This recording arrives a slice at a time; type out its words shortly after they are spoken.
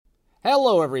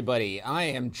Hello, everybody. I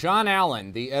am John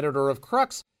Allen, the editor of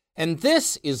Crux, and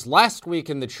this is Last Week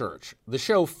in the Church, the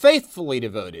show faithfully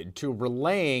devoted to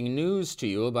relaying news to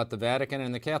you about the Vatican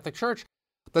and the Catholic Church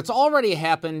that's already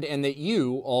happened and that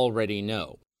you already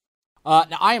know. Now,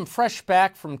 I am fresh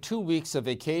back from 2 weeks of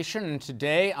vacation, and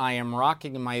today I am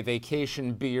rocking my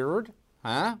vacation beard.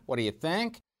 What do you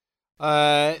think?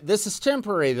 This is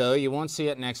temporary, though. You won't see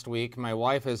it next week. My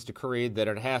wife has decreed that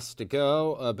it has to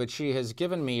go, but she has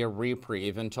given me a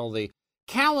reprieve until the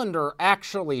calendar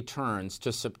actually turns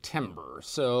to September.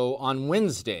 So on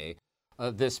Wednesday,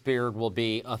 this beard will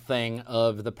be a thing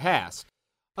of the past.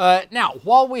 Now,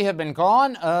 while we have been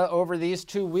gone over these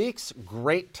 2 weeks,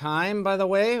 great time, by the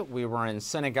way. We were in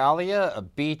Senigallia, a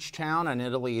beach town on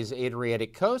Italy's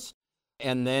Adriatic coast,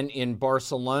 and then in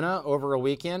Barcelona over a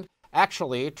weekend.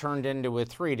 Actually, it turned into a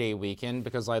 3-day weekend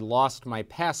because I lost my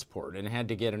passport and had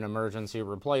to get an emergency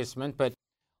replacement. But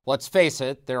let's face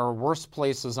it, there are worse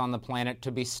places on the planet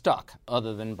to be stuck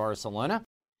other than Barcelona.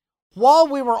 While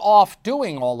we were off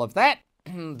doing all of that,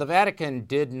 the Vatican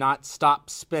did not stop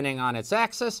spinning on its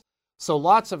axis, so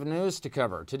lots of news to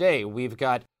cover. Today, we've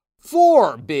got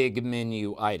 4 big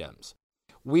menu items.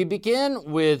 We begin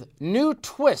with new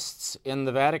twists in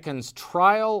the Vatican's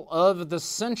trial of the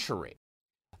century.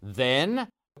 Then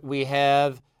we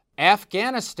have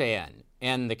Afghanistan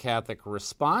and the Catholic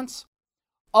response,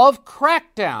 of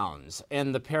crackdowns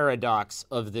and the paradox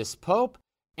of this pope,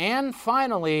 and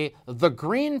finally, the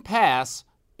Green Pass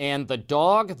and the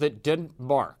dog that didn't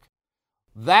bark.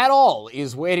 That all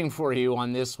is waiting for you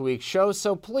on this week's show,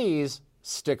 so please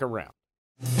stick around.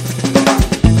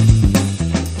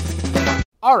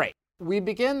 All right, we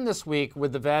begin this week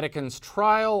with the Vatican's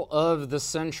trial of the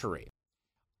century.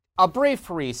 A brief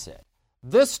reset.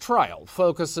 This trial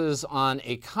focuses on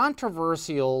a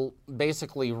controversial,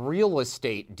 basically real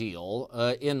estate deal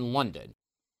in London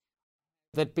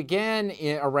that began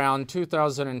around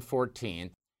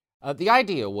 2014. The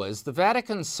idea was the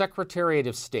Vatican's Secretariat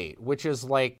of State, which is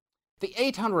like the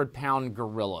 800-pound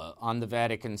gorilla on the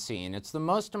Vatican scene. It's the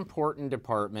most important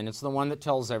department. It's the one that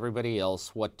tells everybody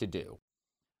else what to do.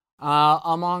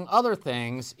 Among other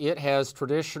things, it has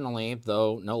traditionally,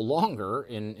 though no longer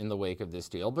in the wake of this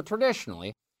deal, but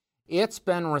traditionally, it's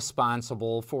been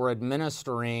responsible for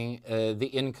administering the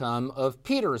income of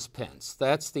Peter's Pence.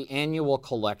 That's the annual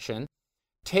collection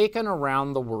taken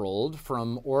around the world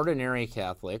from ordinary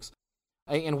Catholics,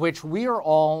 in which we are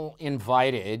all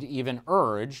invited, even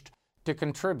urged, to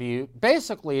contribute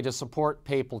basically to support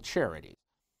papal charities.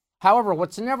 However,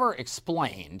 what's never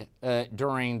explained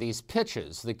during these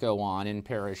pitches that go on in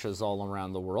parishes all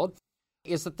around the world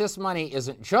is that this money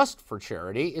isn't just for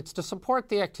charity, it's to support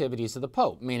the activities of the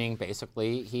Pope, meaning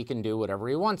basically he can do whatever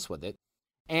he wants with it.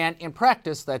 And in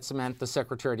practice, that's meant the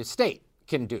Secretary of State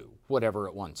can do whatever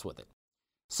it wants with it.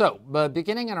 So,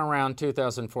 beginning in around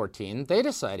 2014, they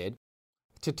decided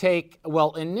to take,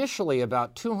 initially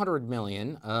about 200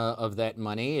 million of that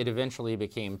money. It eventually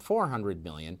became 400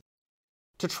 million.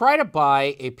 To try to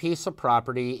buy a piece of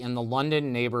property in the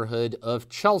London neighborhood of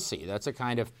Chelsea. That's a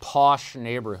kind of posh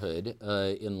neighborhood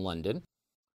in London.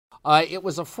 It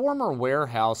was a former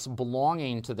warehouse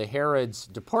belonging to the Harrods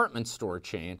department store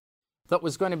chain that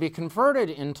was going to be converted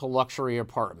into luxury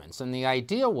apartments. And the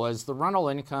idea was the rental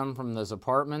income from those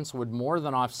apartments would more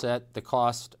than offset the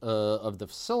cost of the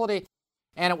facility,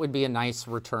 and it would be a nice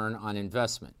return on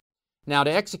investment. Now,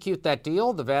 to execute that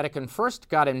deal, the Vatican first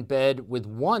got in bed with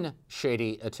one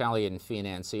shady Italian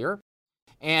financier,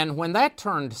 and when that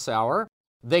turned sour,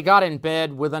 they got in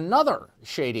bed with another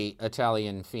shady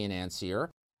Italian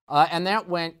financier, and that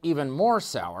went even more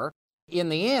sour. In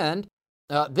the end,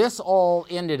 this all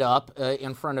ended up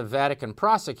in front of Vatican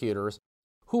prosecutors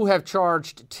who have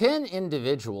charged 10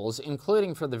 individuals,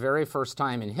 including for the very first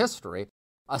time in history,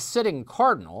 a sitting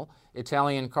cardinal,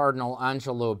 Italian Cardinal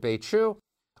Angelo Becciu,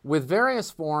 with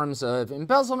various forms of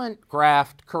embezzlement,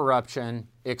 graft, corruption,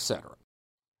 etc.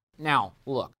 Now,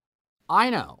 look,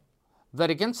 I know that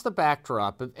against the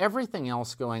backdrop of everything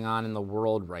else going on in the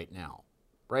world right now,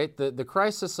 right, the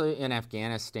crisis in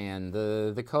Afghanistan,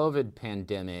 the COVID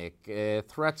pandemic,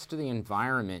 threats to the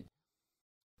environment,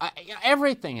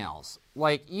 everything else,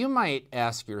 like you might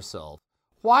ask yourself,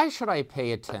 why should I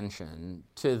pay attention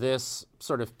to this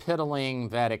sort of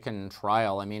piddling Vatican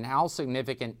trial? I mean, how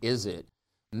significant is it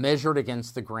measured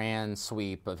against the grand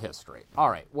sweep of history? All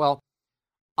right, well,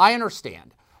 I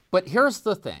understand. But here's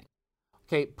the thing.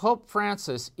 Okay, Pope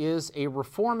Francis is a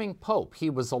reforming pope. He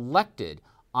was elected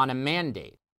on a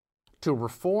mandate to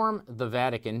reform the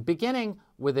Vatican, beginning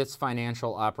with its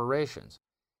financial operations.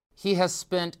 He has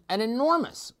spent an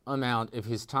enormous amount of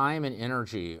his time and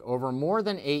energy over more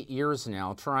than 8 years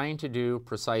now trying to do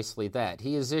precisely that.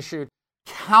 He has issued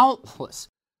countless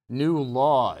new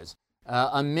laws,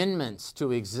 amendments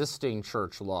to existing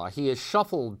church law. He has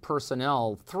shuffled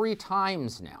personnel 3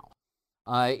 times now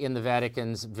in the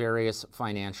Vatican's various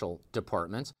financial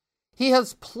departments. He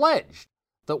has pledged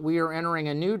that we are entering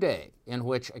a new day in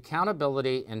which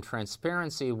accountability and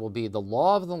transparency will be the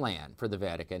law of the land for the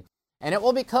Vatican, and it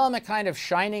will become a kind of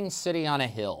shining city on a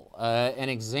hill, an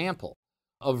example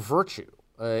of virtue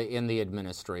in the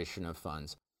administration of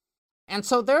funds. And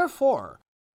so therefore,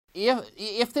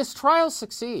 if this trial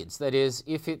succeeds, that is,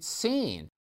 if it's seen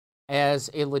as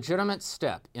a legitimate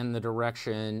step in the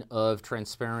direction of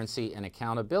transparency and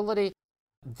accountability,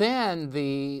 then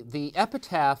the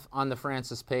epitaph on the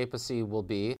Francis papacy will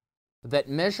be that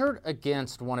measured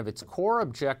against one of its core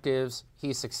objectives,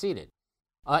 he succeeded.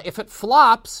 If it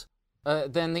flops,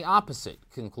 then the opposite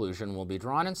conclusion will be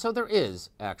drawn. And so there is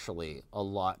actually a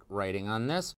lot writing on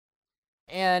this.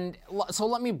 And so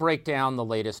let me break down the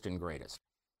latest and greatest.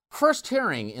 First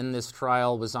hearing in this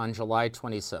trial was on July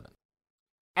 27th.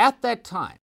 At that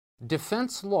time,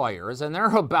 defense lawyers, and there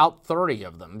are about 30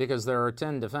 of them because there are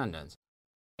 10 defendants,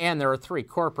 and there are 3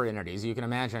 corporate entities. You can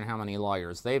imagine how many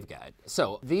lawyers they've got.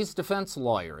 So these defense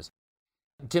lawyers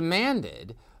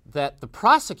demanded that the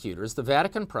prosecutors, the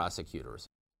Vatican prosecutors,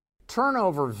 turn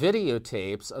over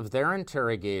videotapes of their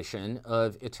interrogation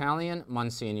of Italian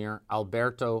Monsignor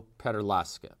Alberto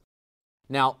Perlasca.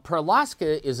 Now,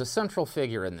 Perlasca is a central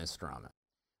figure in this drama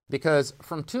because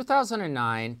from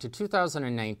 2009 to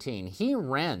 2019, he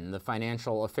ran the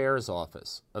Financial Affairs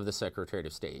Office of the Secretary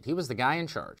of State. He was the guy in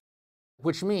charge,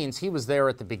 which means he was there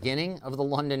at the beginning of the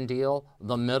London deal,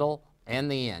 the middle, and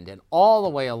the end. And all the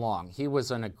way along, he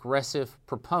was an aggressive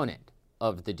proponent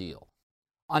of the deal.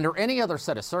 Under any other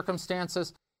set of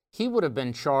circumstances, he would have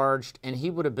been charged, and he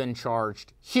would have been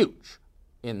charged huge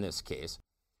in this case.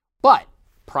 But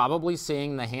probably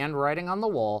seeing the handwriting on the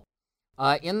wall,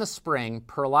 in the spring,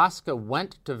 Perlasca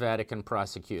went to Vatican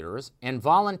prosecutors and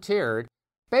volunteered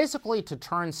basically to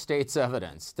turn state's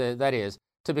evidence, that is,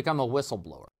 to become a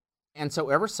whistleblower. And so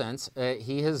ever since,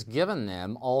 he has given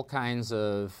them all kinds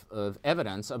of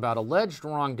evidence about alleged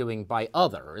wrongdoing by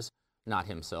others, not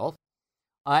himself.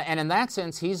 And in that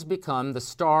sense, he's become the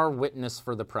star witness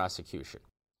for the prosecution.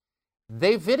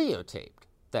 They videotaped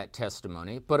that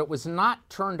testimony, but it was not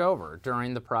turned over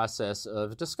during the process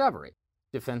of discovery.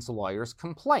 Defense lawyers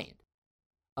complained.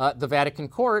 The Vatican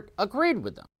court agreed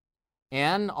with them.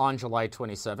 And on July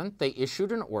 27th, they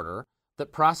issued an order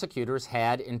that prosecutors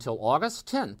had until August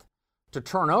 10th to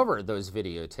turn over those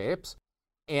videotapes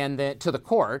and then to the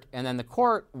court, and then the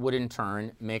court would in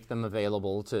turn make them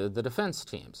available to the defense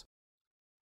teams.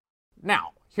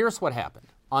 Now, here's what happened.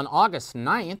 On August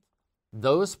 9th,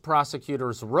 those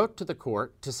prosecutors wrote to the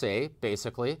court to say,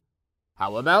 basically,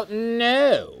 how about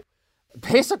no?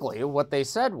 Basically, what they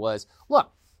said was,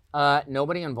 look,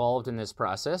 nobody involved in this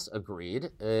process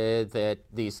agreed that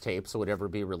these tapes would ever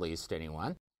be released to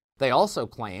anyone. They also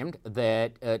claimed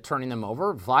that turning them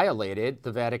over violated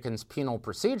the Vatican's penal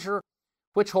procedure,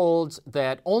 which holds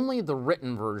that only the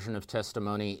written version of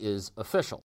testimony is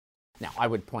official. Now, I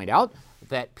would point out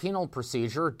that penal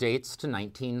procedure dates to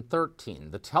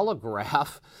 1913. The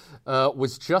telegraph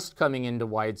was just coming into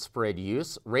widespread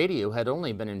use. Radio had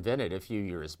only been invented a few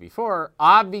years before.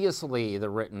 Obviously,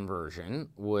 the written version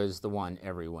was the one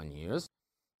everyone used,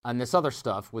 and this other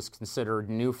stuff was considered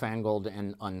newfangled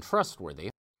and untrustworthy.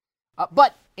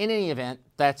 But in any event,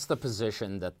 that's the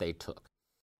position that they took.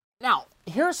 Now,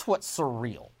 here's what's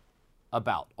surreal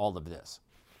about all of this.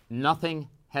 Nothing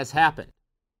has happened.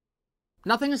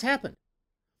 Nothing has happened.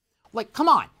 Like, come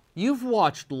on, you've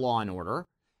watched Law and Order.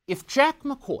 If Jack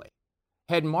McCoy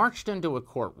had marched into a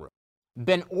courtroom,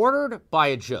 been ordered by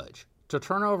a judge to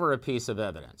turn over a piece of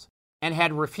evidence, and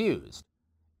had refused,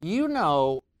 you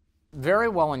know very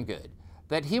well and good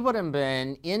that he would have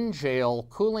been in jail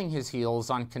cooling his heels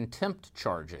on contempt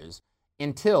charges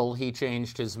until he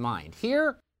changed his mind.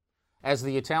 Here, as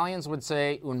the Italians would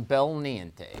say, un bel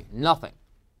niente, nothing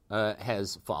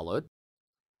has followed.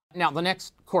 Now, the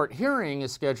next court hearing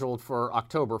is scheduled for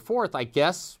October 4th. I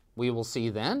guess we will see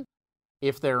then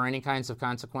if there are any kinds of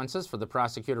consequences for the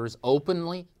prosecutors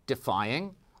openly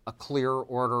defying a clear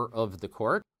order of the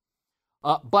court.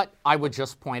 But I would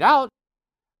just point out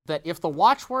that if the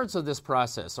watchwords of this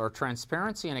process are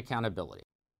transparency and accountability,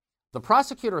 the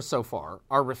prosecutors so far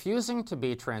are refusing to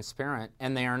be transparent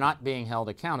and they are not being held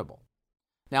accountable.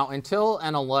 Now, until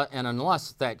and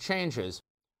unless that changes,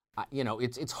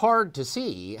 it's hard to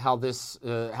see how this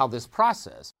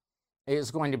process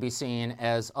is going to be seen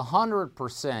as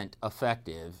 100%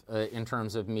 effective in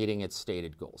terms of meeting its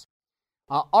stated goals.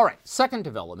 All right, second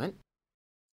development.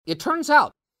 It turns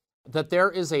out that there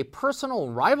is a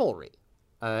personal rivalry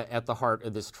at the heart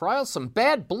of this trial, some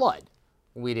bad blood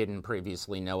we didn't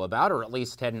previously know about, or at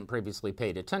least hadn't previously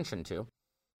paid attention to.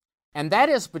 And that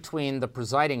is between the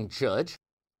presiding judge,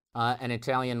 an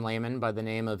Italian layman by the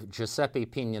name of Giuseppe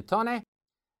Pignatone,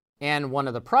 and one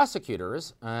of the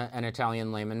prosecutors, an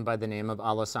Italian layman by the name of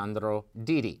Alessandro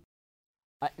Didi.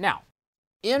 Now,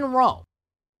 in Rome,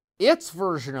 its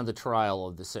version of the trial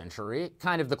of the century,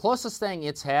 kind of the closest thing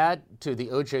it's had to the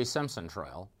O.J. Simpson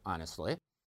trial, honestly,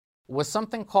 was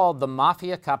something called the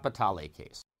Mafia Capitale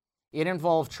case. It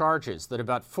involved charges that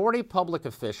about 40 public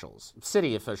officials,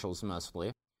 city officials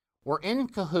mostly, were in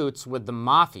cahoots with the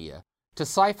mafia to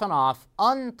siphon off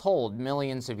untold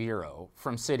millions of euro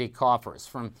from city coffers,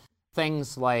 from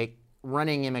things like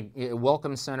running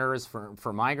welcome centers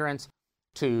for migrants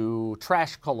to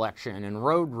trash collection and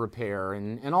road repair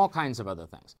and all kinds of other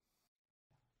things.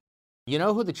 You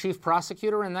know who the chief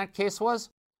prosecutor in that case was?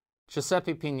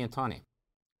 Giuseppe Pignatone.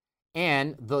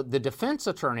 And the defense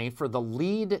attorney for the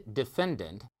lead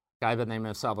defendant, a guy by the name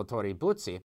of Salvatore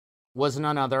Buzzi, was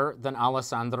none other than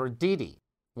Alessandro Didi,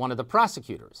 one of the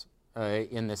prosecutors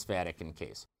in this Vatican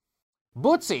case.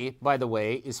 Buzzi, by the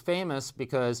way, is famous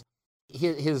because he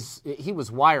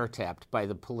was wiretapped by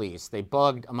the police. They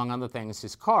bugged, among other things,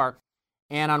 his car.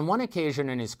 And on one occasion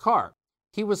in his car,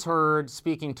 he was heard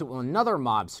speaking to another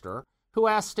mobster who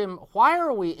asked him, "Why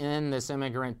are we in this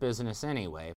immigrant business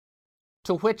anyway?"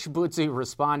 To which Buzzi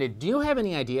responded, "Do you have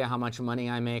any idea how much money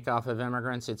I make off of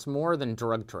immigrants? It's more than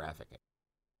drug trafficking."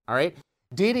 All right?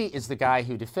 Didi is the guy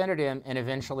who defended him and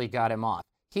eventually got him off.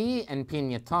 He and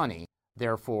Pignatone,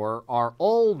 therefore, are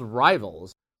old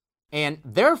rivals, and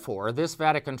therefore this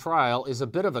Vatican trial is a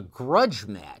bit of a grudge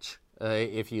match,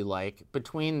 if you like,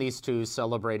 between these two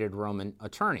celebrated Roman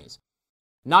attorneys.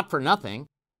 Not for nothing,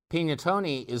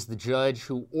 Pignatone is the judge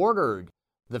who ordered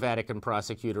the Vatican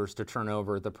prosecutors to turn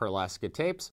over the Perlasca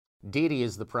tapes. Didi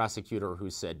is the prosecutor who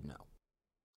said no.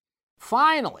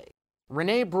 Finally,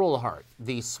 René Brühlhart,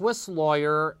 the Swiss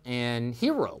lawyer and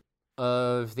hero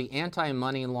of the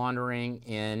anti-money laundering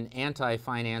and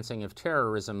anti-financing of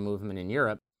terrorism movement in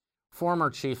Europe, former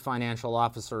chief financial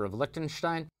officer of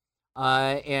Liechtenstein,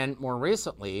 and more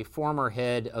recently, former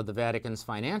head of the Vatican's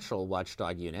financial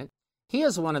watchdog unit. He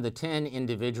is one of the 10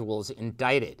 individuals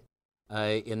indicted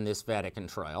in this Vatican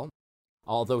trial,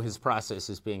 although his process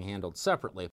is being handled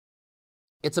separately.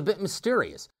 It's a bit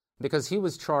mysterious because he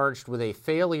was charged with a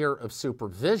failure of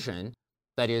supervision,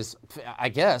 that is, I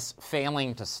guess,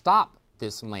 failing to stop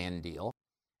this land deal.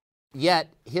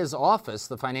 Yet his office,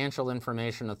 the Financial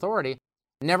Information Authority,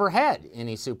 never had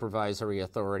any supervisory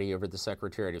authority over the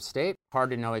Secretary of State.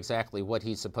 Hard to know exactly what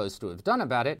he's supposed to have done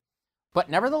about it, but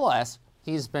nevertheless,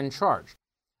 he's been charged.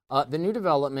 The new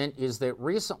development is that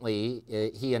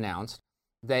recently he announced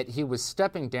that he was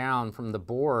stepping down from the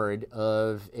board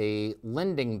of a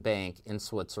lending bank in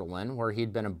Switzerland, where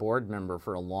he'd been a board member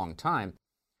for a long time.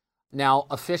 Now,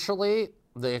 officially,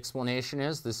 the explanation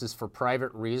is this is for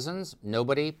private reasons.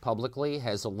 Nobody publicly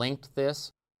has linked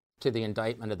this to the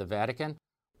indictment of the Vatican,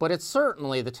 but it's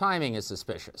certainly, the timing is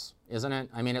suspicious, isn't it?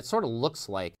 I mean, it sort of looks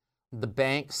like the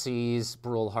bank sees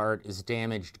Brühlhart as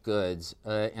damaged goods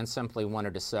and simply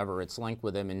wanted to sever its link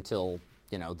with him until,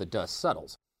 the dust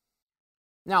settles.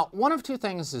 Now, one of two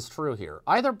things is true here.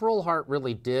 Either Brühlhart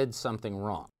really did something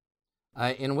wrong,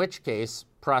 in which case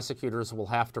prosecutors will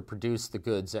have to produce the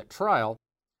goods at trial,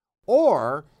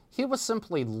 or he was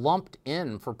simply lumped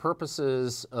in for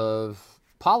purposes of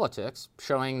politics,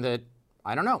 showing that,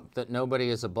 that nobody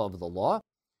is above the law,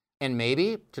 and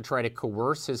maybe to try to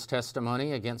coerce his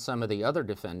testimony against some of the other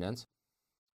defendants.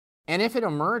 And if it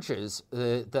emerges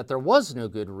that there was no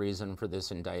good reason for this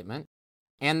indictment,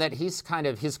 and that his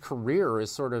career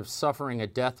is sort of suffering a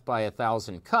death by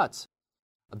 1,000 cuts,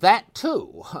 that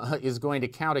too is going to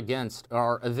count against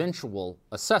our eventual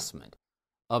assessment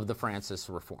of the Francis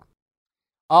reform.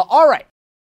 All right,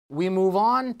 we move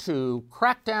on to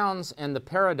crackdowns and the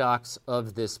paradox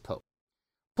of this pope.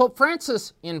 Pope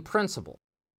Francis, in principle,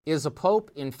 is a pope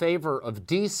in favor of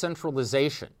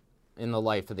decentralization in the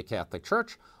life of the Catholic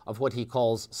Church, of what he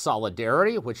calls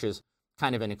solidarity, which is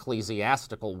kind of an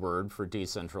ecclesiastical word for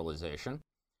decentralization.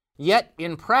 Yet,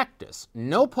 in practice,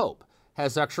 no pope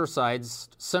has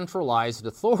exercised centralized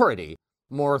authority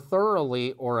more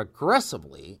thoroughly or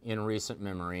aggressively in recent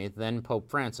memory than Pope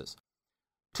Francis.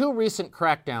 Two recent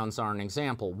crackdowns are an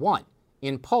example. One,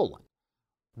 in Poland,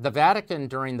 the Vatican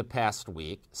during the past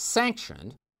week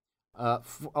sanctioned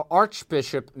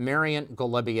Archbishop Marian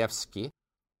Golebiewski,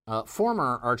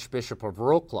 former Archbishop of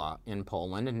Wrocław in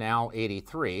Poland, now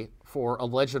 83, for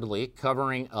allegedly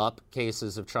covering up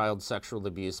cases of child sexual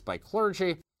abuse by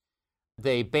clergy.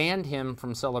 They banned him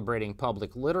from celebrating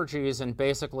public liturgies and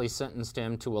basically sentenced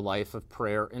him to a life of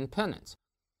prayer and penance.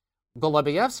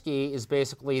 Golubiewski is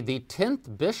basically the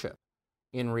 10th bishop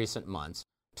in recent months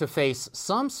to face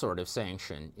some sort of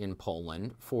sanction in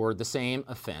Poland for the same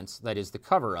offense, that is the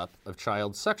cover-up of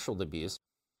child sexual abuse,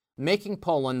 making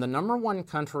Poland the #1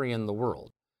 country in the world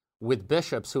with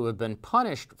bishops who have been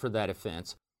punished for that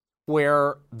offense,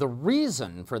 where the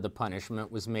reason for the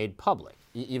punishment was made public.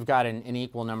 You've got an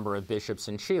equal number of bishops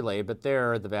in Chile, but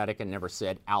there the Vatican never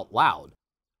said out loud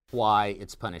why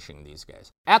it's punishing these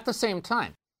guys. At the same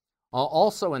time,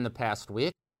 also in the past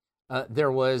week,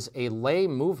 there was a lay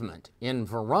movement in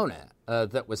Verona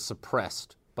that was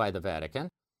suppressed by the Vatican.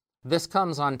 This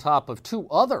comes on top of 2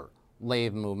 other lay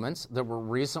movements that were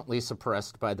recently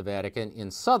suppressed by the Vatican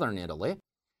in southern Italy.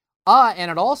 And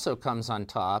it also comes on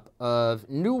top of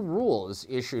new rules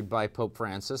issued by Pope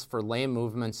Francis for lay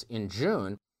movements in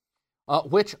June,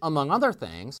 which, among other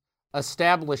things,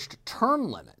 established term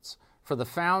limits for the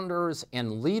founders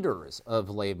and leaders of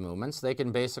lay movements. They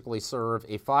can basically serve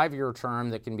a 5-year term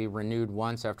that can be renewed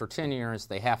once. After 10 years,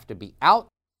 they have to be out.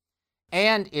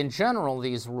 And in general,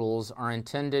 these rules are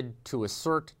intended to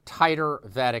assert tighter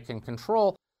Vatican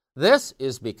control. This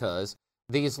is because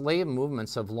these lay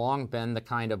movements have long been the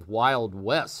kind of Wild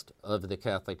West of the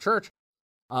Catholic Church,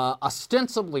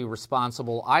 ostensibly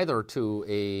responsible either to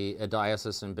a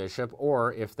diocesan bishop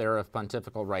or, if they're of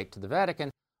pontifical right, to the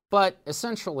Vatican, but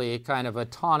essentially kind of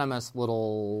autonomous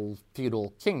little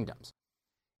feudal kingdoms.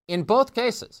 In both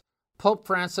cases, Pope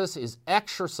Francis is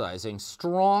exercising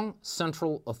strong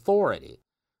central authority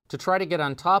to try to get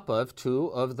on top of 2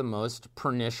 of the most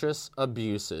pernicious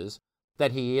abuses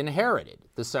that he inherited,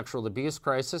 the sexual abuse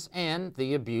crisis and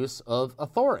the abuse of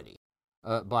authority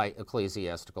by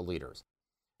ecclesiastical leaders.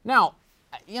 Now,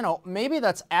 maybe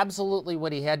that's absolutely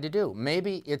what he had to do.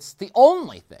 Maybe it's the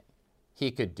only thing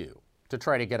he could do to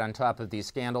try to get on top of these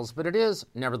scandals, but it is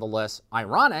nevertheless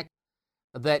ironic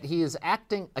that he is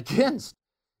acting against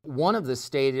one of the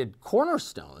stated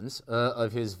cornerstones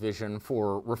of his vision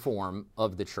for reform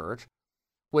of the church,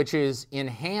 which is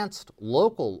enhanced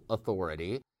local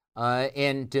authority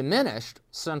and diminished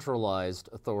centralized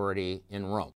authority in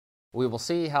Rome. We will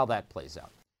see how that plays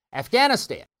out.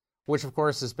 Afghanistan, which of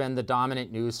course has been the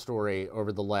dominant news story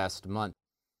over the last month.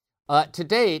 To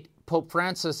date, Pope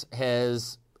Francis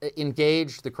has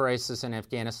engaged the crisis in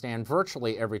Afghanistan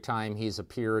virtually every time he's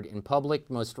appeared in public,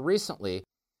 most recently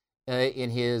in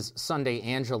his Sunday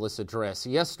Angelus address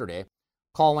yesterday,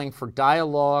 calling for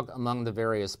dialogue among the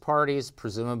various parties,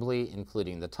 presumably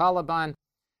including the Taliban,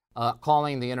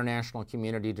 calling the international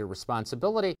community to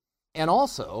responsibility, and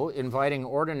also inviting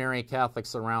ordinary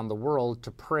Catholics around the world to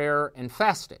prayer and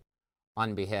fasting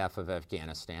on behalf of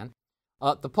Afghanistan.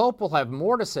 The Pope will have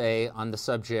more to say on the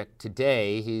subject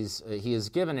today. He has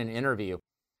given an interview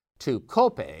to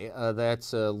COPE,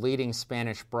 that's a leading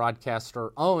Spanish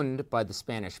broadcaster owned by the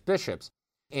Spanish bishops,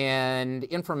 and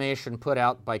information put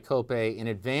out by COPE in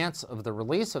advance of the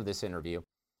release of this interview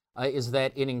is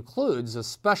that it includes a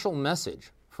special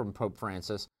message from Pope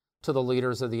Francis to the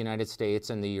leaders of the United States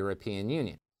and the European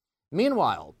Union.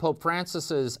 Meanwhile, Pope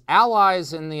Francis's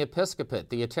allies in the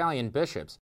episcopate, the Italian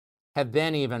bishops, have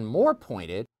been even more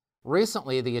pointed.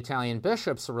 Recently, the Italian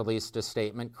bishops released a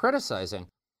statement criticizing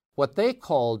what they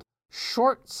called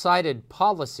short-sighted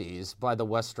policies by the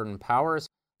Western powers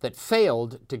that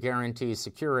failed to guarantee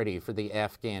security for the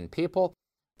Afghan people.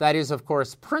 That is, of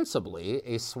course, principally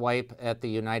a swipe at the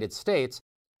United States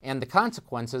and the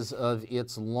consequences of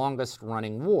its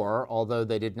longest-running war, although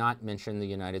they did not mention the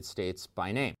United States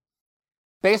by name.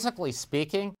 Basically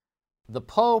speaking, the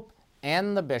Pope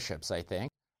and the bishops, I think,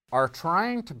 are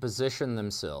trying to position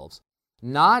themselves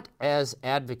not as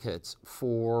advocates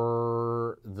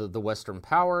for the Western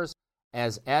powers,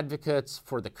 as advocates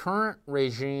for the current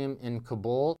regime in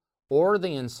Kabul or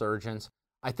the insurgents.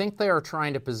 I think they are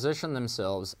trying to position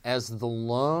themselves as the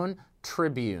lone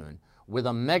tribune with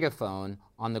a megaphone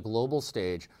on the global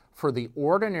stage for the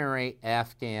ordinary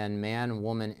Afghan man,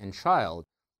 woman, and child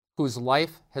whose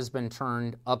life has been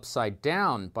turned upside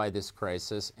down by this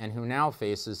crisis and who now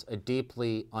faces a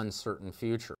deeply uncertain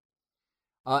future.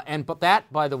 But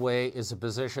that, by the way, is a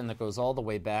position that goes all the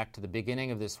way back to the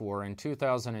beginning of this war. In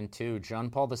 2002,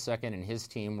 John Paul II and his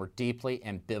team were deeply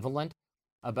ambivalent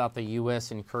about the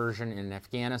U.S. incursion in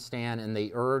Afghanistan, and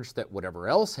they urged that whatever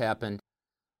else happened,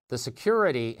 the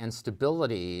security and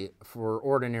stability for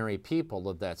ordinary people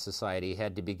of that society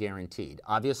had to be guaranteed.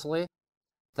 Obviously,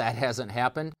 that hasn't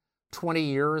happened. 20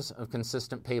 years of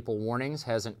consistent papal warnings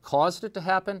hasn't caused it to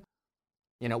happen.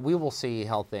 We will see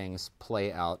how things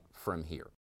play out from here.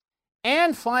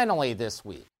 And finally this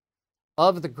week,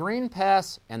 of the Green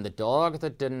Pass and the dog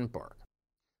that didn't bark.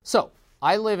 So,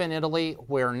 I live in Italy,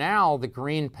 where now the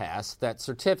Green Pass, that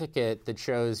certificate that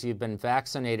shows you've been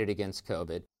vaccinated against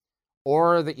COVID,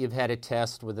 or that you've had a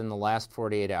test within the last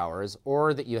 48 hours,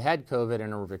 or that you had COVID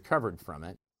and are recovered from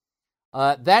it,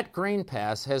 that Green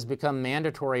Pass has become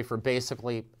mandatory for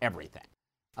basically everything.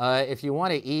 If you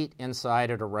want to eat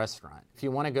inside at a restaurant, if you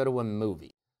want to go to a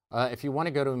movie, if you want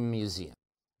to go to a museum,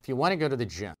 if you want to go to the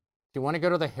gym, if you want to go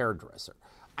to the hairdresser,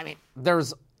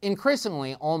 there's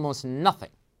increasingly almost nothing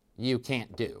you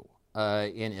can't do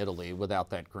in Italy without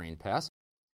that Green Pass.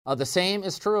 The same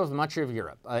is true of much of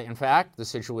Europe. In fact, the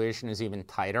situation is even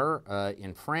tighter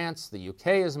in France. The UK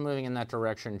is moving in that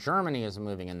direction. Germany is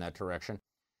moving in that direction.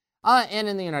 And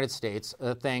in the United States,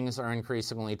 things are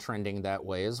increasingly trending that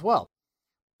way as well.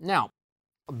 Now,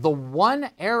 the one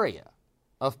area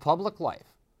of public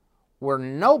life where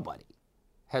nobody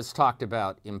has talked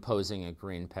about imposing a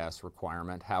Green Pass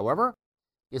requirement, however,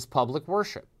 is public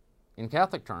worship. In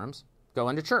Catholic terms,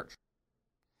 going to church.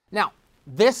 Now,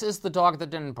 this is the dog that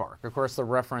didn't bark. Of course, the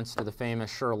reference to the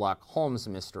famous Sherlock Holmes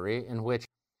mystery, in which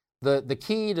the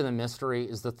key to the mystery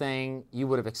is the thing you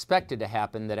would have expected to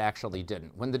happen that actually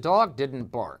didn't. When the dog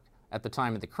didn't bark at the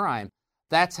time of the crime,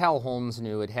 that's how Holmes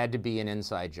knew it had to be an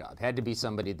inside job, had to be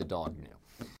somebody the dog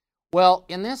knew. Well,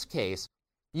 in this case,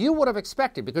 you would have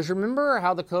expected, because remember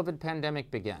how the COVID pandemic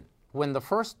began. When the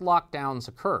first lockdowns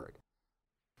occurred,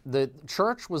 the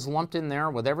church was lumped in there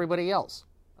with everybody else.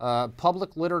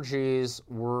 Public liturgies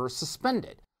were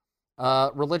suspended.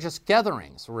 Religious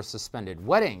gatherings were suspended.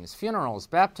 Weddings, funerals,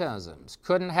 baptisms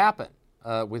couldn't happen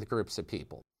with groups of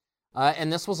people.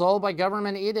 And this was all by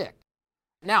government edict.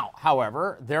 Now,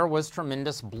 however, there was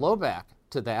tremendous blowback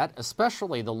to that,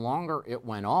 especially the longer it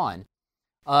went on.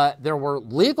 There were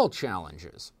legal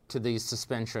challenges to these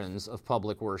suspensions of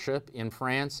public worship in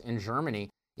France and Germany.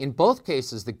 In both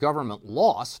cases, the government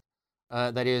lost.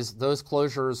 That is, those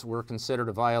closures were considered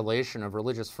a violation of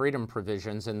religious freedom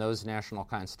provisions in those national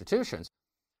constitutions.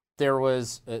 There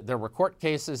were court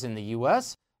cases in the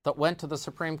U.S. that went to the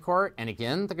Supreme Court, and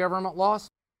again, the government lost.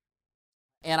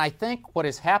 And I think what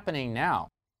is happening now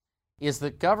is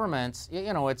that governments,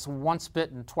 it's once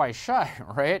bitten, twice shy,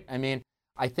 right?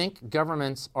 I think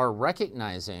governments are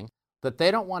recognizing that they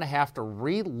don't want to have to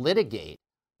relitigate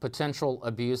potential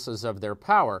abuses of their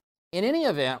power. In any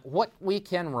event, what we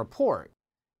can report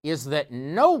is that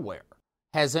nowhere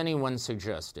has anyone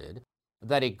suggested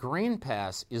that a Green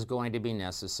Pass is going to be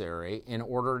necessary in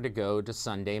order to go to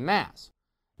Sunday Mass.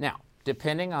 Now,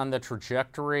 depending on the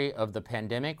trajectory of the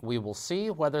pandemic, we will see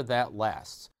whether that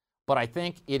lasts. But I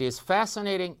think it is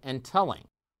fascinating and telling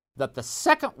that the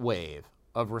second wave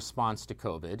of response to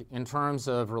COVID in terms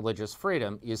of religious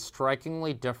freedom is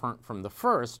strikingly different from the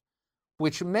first,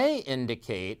 which may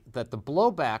indicate that the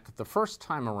blowback the first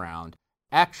time around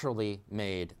actually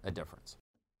made a difference.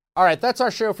 All right, that's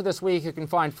our show for this week. You can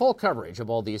find full coverage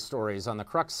of all these stories on the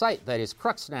Crux site. That is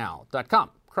cruxnow.com.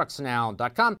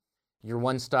 Cruxnow.com, your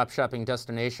one-stop shopping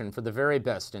destination for the very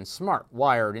best in smart,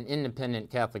 wired, and independent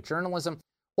Catholic journalism.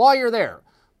 While you're there,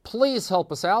 please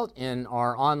help us out in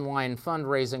our online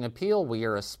fundraising appeal. We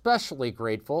are especially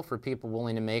grateful for people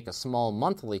willing to make a small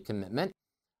monthly commitment.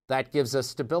 That gives us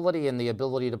stability and the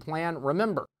ability to plan.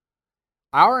 Remember,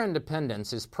 our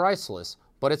independence is priceless,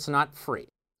 but it's not free.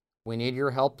 We need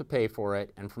your help to pay for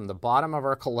it, and from the bottom of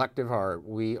our collective heart,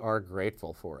 we are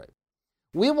grateful for it.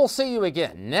 We will see you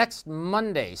again next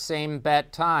Monday, same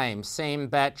bat time, same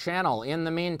bat channel. In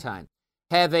the meantime,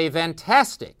 have a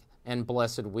fantastic and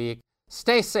blessed week.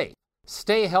 Stay safe,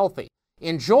 stay healthy,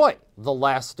 enjoy the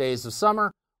last days of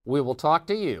summer. We will talk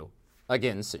to you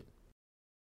again soon.